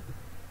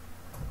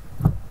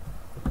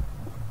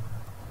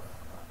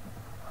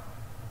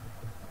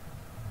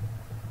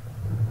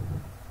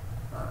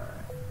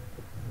 Alright.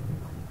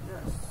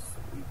 Yes,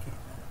 we can.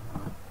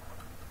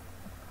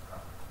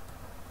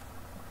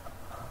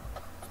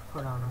 Let's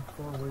put on our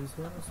 4 ways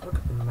here. Let's look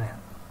at the map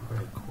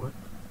very quick.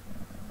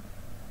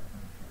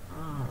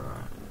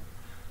 Alright.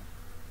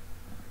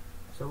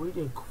 So we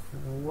did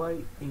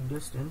quite a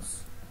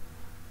distance.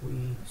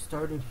 We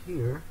started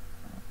here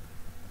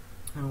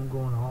and I'm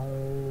going all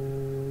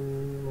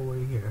the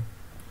way here.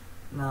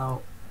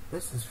 Now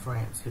this is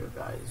France here,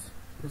 guys.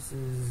 This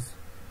is,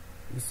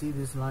 you see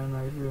this line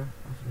right here?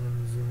 Actually, let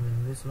me zoom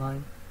in. This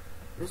line,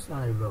 this is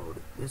not a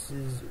road. This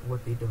is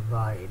what they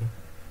divide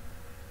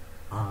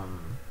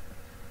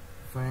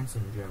France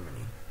and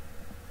Germany.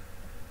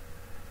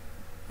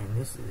 And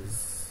this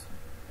is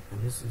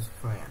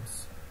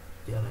France.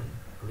 Dylan,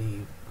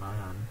 Lille,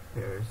 Lyon,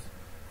 Paris.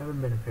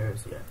 Haven't been to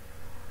Paris yet.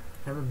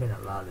 Haven't been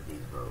a lot of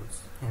these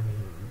roads. Haven't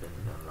even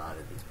been to a lot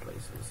of these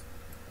places.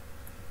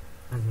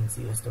 As you can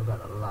see, I still got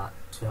a lot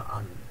to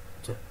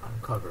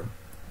uncover.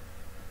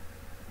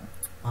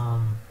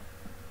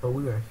 But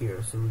we are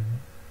here, so we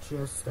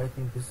just, I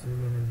think this is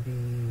gonna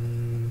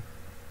be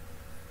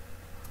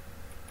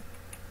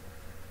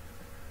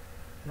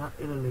not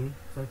Italy.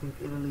 So I think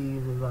Italy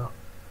is about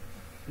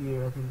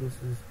here. I think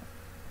this is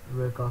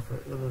break off for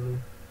Italy.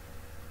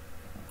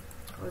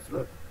 Let's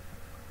look.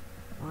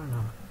 Why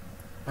not?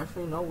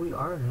 Actually, no, we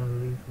are in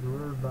Italy.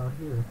 We're about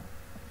here.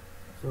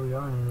 So we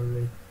are in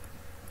Italy.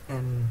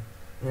 And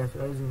yeah, so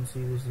as you can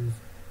see,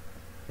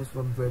 this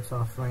one breaks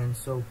off France.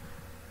 So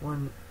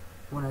when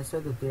I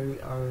said that they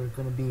are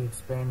going to be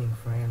expanding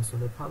France, so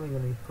they're probably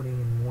going to be putting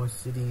in more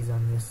cities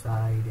on this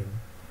side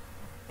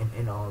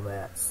and all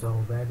that.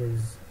 So that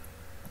is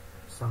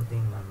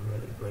something I'm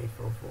really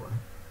grateful for.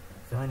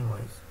 So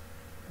anyways,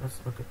 let's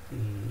look at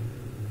the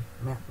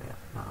map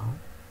now.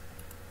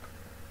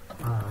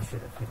 I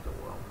should have hit the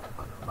wrong map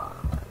on the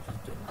bottom. I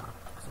just did not,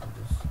 because I'm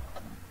just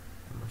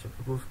much of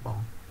a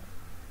goofball.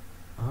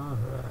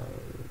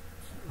 Alright.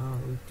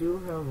 We do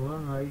have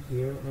one right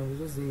here, and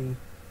it is a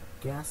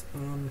gas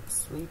and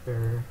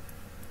sleeper.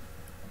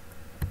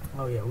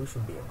 Oh yeah, we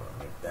should be able to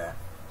make that.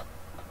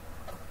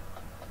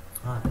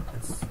 Alright,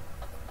 let's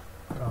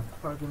cut off the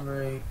parking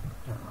brake,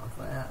 turn off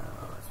that,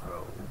 let's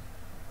roll.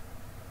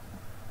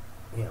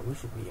 Yeah, we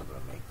should be able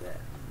to make that.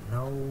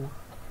 No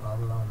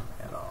problem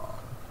at all.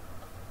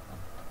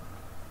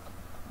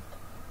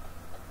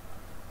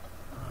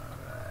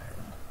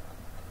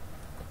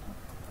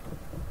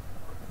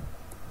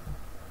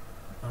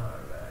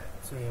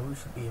 So yeah, we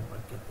should be able to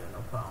get there,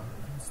 no problem.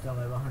 Still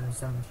have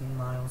 117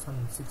 miles,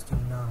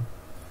 116 now,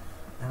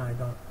 and I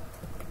don't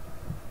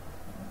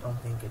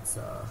think it's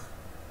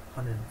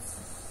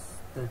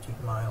 113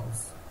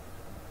 miles,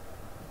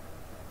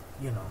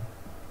 you know,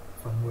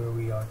 from where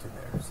we are to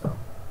there. So,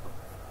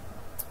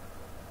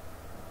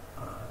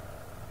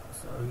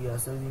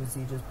 yes, as you can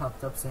see, just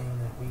popped up saying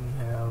that we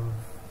have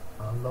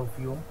low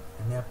fuel,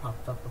 and that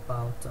popped up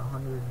about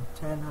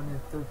 110,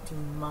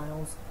 113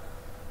 miles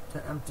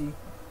to empty.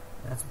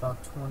 That's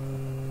about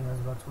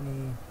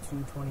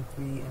 22,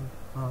 23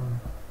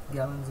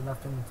 gallons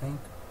left in the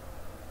tank.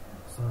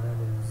 So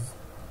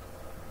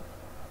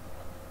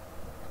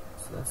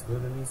that's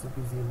good. At least it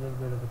gives you a little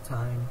bit of a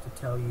time to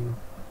tell you,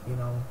 you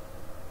know,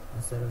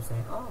 instead of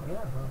saying, oh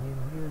yeah, well, you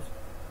know, you're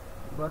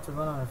about to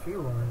run out of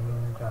fuel and you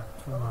only got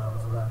 2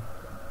 miles left.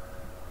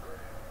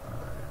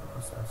 Alright,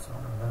 we'll start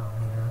slowing down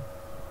here.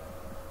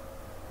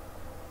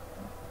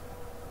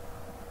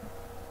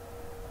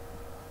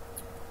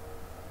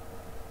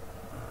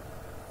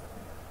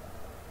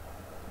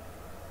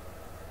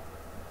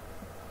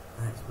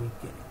 As we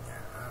get in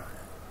there,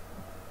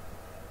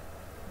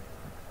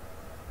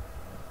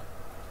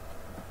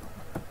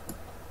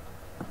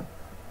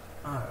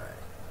 alright.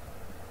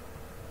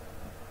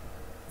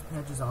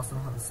 Yeah, just also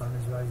how the sun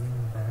is rising in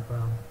the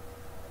background,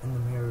 in the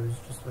mirrors.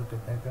 Just look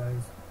at that,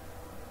 guys.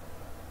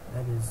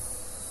 That is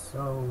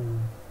so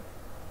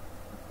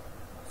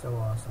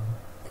awesome.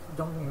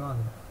 Don't get me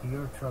wrong,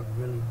 your truck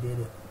really did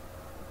it,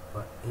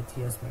 but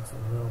ATS makes it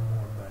a little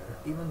more better.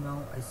 Even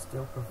though I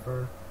still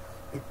prefer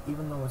it,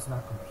 even though it's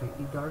not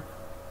completely dark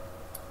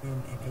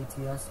in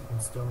ATS, you can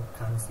still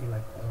kind of see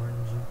like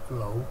orangey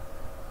glow.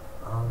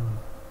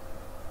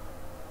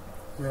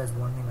 So that's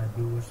one thing I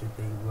do wish that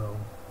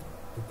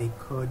they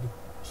could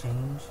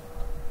change,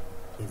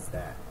 is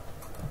that.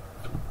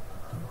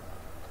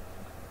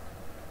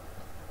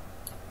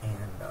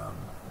 And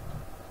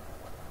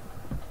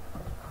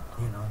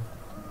you know,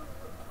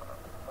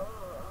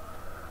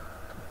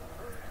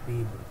 be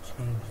able to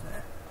change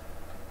that.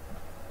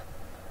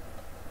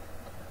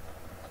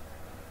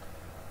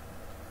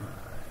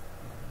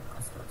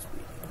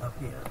 Up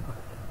here, put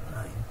it in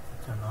 9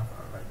 to turn off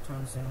our right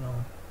turn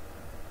signal.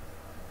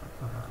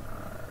 Put on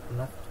our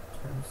left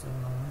turn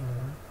signal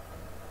here.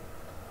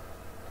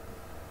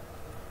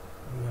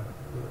 We are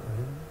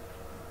good.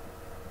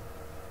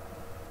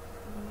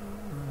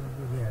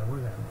 Yeah, we're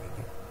gonna make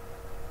it.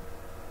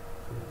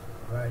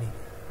 Right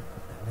here.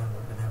 And then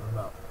we're gonna have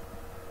about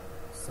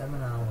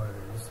 7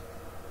 hours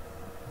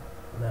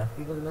left.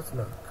 Because let's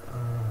look.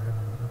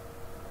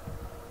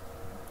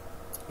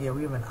 Yeah,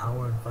 we have an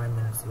hour and 5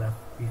 minutes left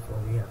before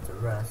we have to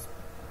rest.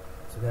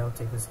 So that'll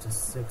take us to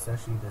 6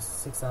 hours and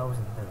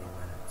 30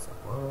 minutes. So,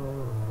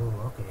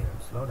 whoa, okay,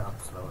 slow down.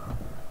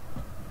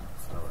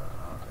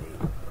 Oh, there you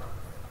go.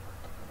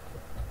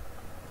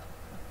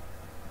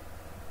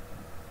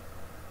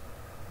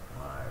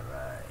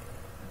 Alright.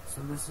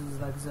 So this is,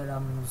 like I said,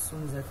 as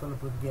soon as I fill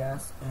up with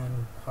gas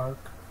and park,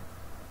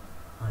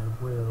 I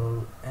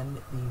will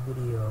end the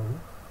video.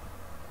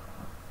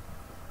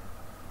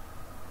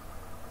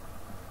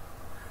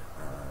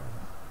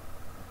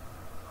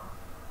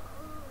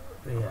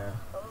 yeah,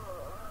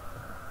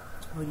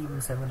 but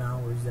even 7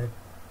 hours,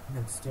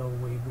 that's still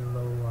way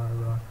below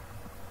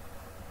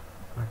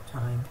our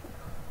time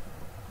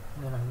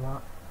that I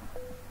want.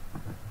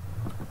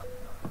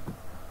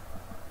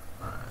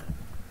 Alright.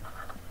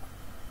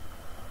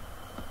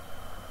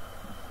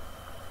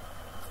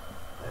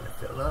 Let it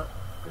fill up.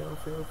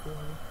 Fill.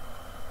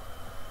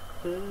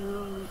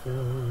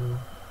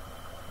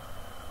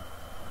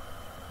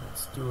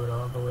 Let's do it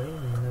all the way.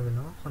 You never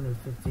know.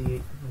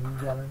 158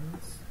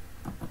 gallons.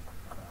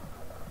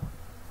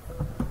 Put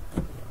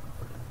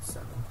in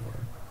 7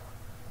 here.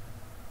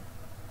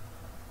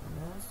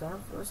 Now it's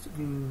time for us to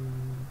go. No,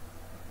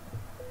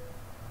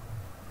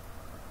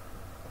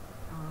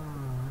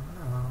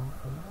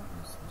 if I'm not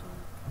mistaken,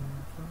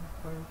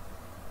 park.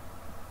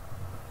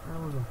 I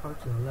wasn't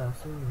parked to the left,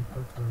 so we can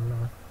park to the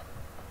left.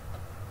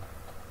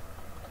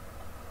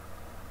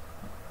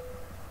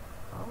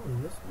 Oh,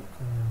 yes we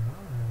can.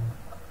 Alright.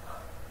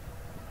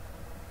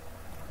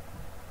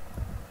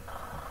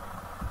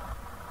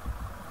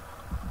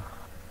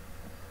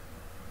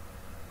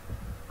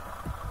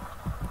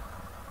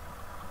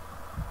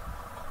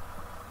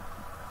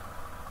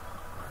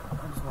 I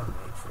just want to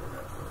make sure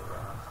that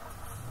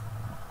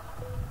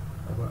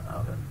we're out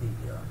of the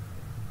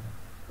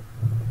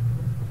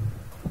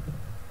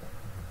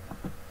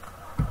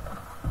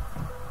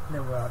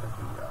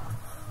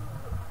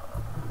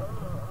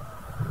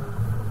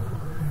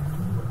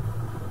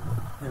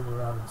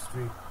we're out of the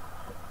street.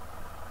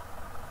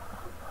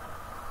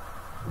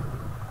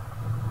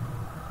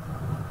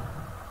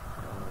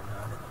 No, we're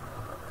not in the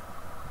middle of it.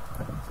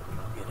 So we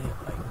don't get hit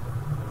like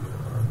we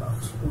were about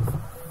to.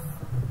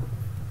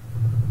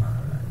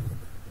 Alright.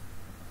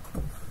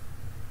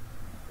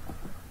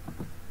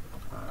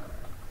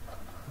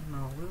 No,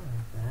 we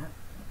want that.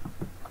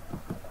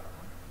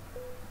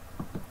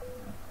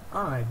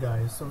 Alright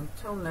guys, so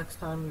until next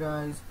time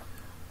guys,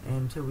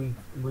 until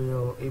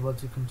we're able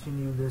to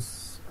continue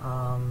this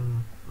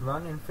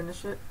run and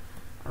finish it,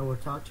 I will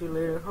talk to you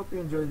later. Hope you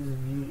enjoyed this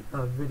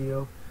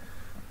video.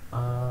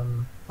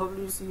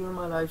 Hopefully see you in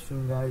my live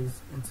stream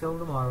guys. Until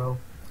tomorrow,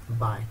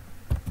 bye.